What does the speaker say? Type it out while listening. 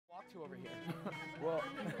to over here. Well,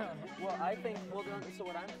 I think, so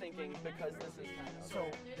what I'm thinking, because this is kind of... So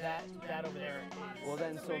that over there is... Well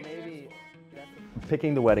then, so maybe...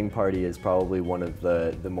 Picking the wedding party is probably one of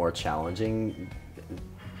the more challenging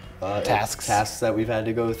tasks that we've had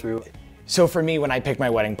to go through. So for me, when I picked my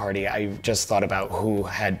wedding party, I just thought about who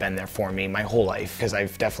had been there for me my whole life, because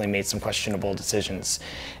I've definitely made some questionable decisions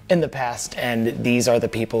in the past, and these are the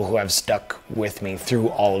people who have stuck with me through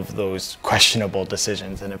all of those questionable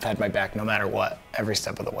decisions and have had my back no matter what, every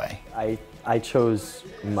step of the way. I chose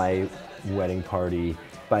my wedding party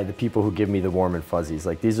by the people who give me the warm and fuzzies.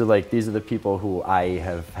 These are the people who I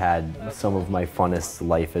have had some of my funnest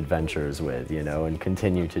life adventures with, you know, and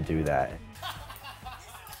continue to do that.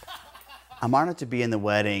 I'm honored to be in the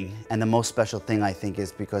wedding, and the most special thing I think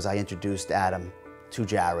is because I introduced Adam to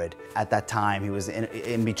Jared. At that time, he was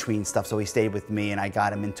in between stuff, so he stayed with me and I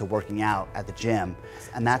got him into working out at the gym.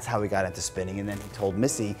 And that's how he got into spinning. And then he told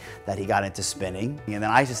Missy that he got into spinning. And then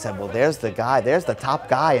I just said, well, there's the guy, there's the top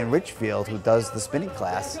guy in Richfield who does the spinning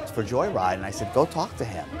class for JoyRide. And I said, go talk to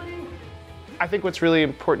him. I think what's really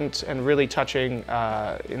important and really touching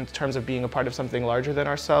in terms of being a part of something larger than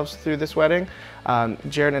ourselves through this wedding,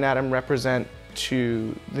 Jared and Adam represent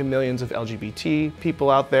to the millions of LGBT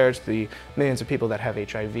people out there, to the millions of people that have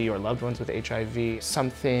HIV or loved ones with HIV,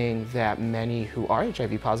 something that many who are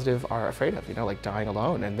HIV positive are afraid of, you know, like dying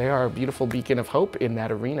alone. And they are a beautiful beacon of hope in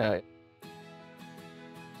that arena.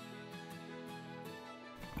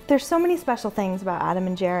 There's so many special things about Adam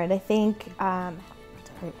and Jared. I think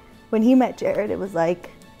when he met Jared, it was like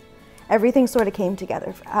everything sort of came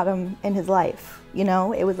together for Adam in his life. You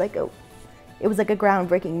know, it was like a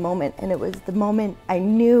groundbreaking moment, and it was the moment I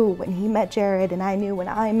knew when he met Jared, and I knew when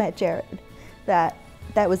I met Jared that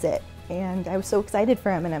that was it. And I was so excited for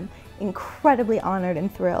him, and I'm incredibly honored and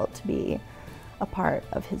thrilled to be a part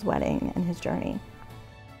of his wedding and his journey.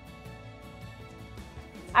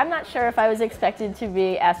 I'm not sure if I was expected to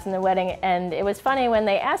be asked in the wedding, and it was funny when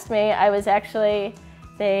they asked me,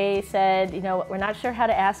 they said, you know, we're not sure how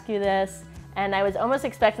to ask you this, and I was almost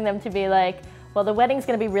expecting them to be like, well, the wedding's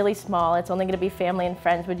going to be really small, it's only going to be family and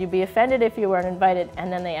friends, would you be offended if you weren't invited?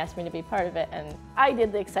 And then they asked me to be part of it, and I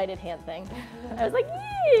did the excited hand thing. I was like,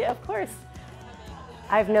 yay, of course.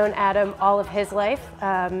 I've known Adam all of his life.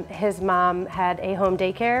 His mom had a home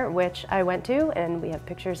daycare, which I went to, and we have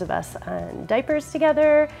pictures of us on diapers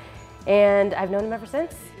together, and I've known him ever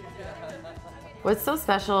since. What's so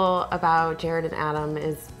special about Jared and Adam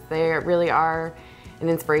is they really are an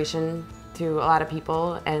inspiration to a lot of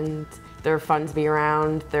people, and they're fun to be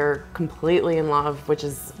around. They're completely in love, which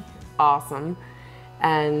is awesome.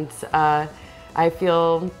 And I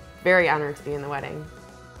feel very honored to be in the wedding.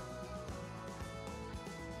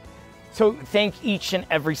 So thank each and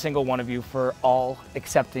every single one of you for all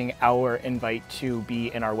accepting our invite to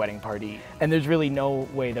be in our wedding party. And there's really no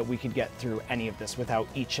way that we could get through any of this without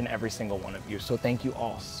each and every single one of you. So thank you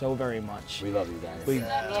all so very much. We love you guys. We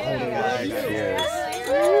totally love you. Cheers.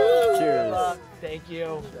 Cheers. Thank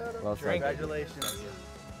you. Well, Drink. Congratulations.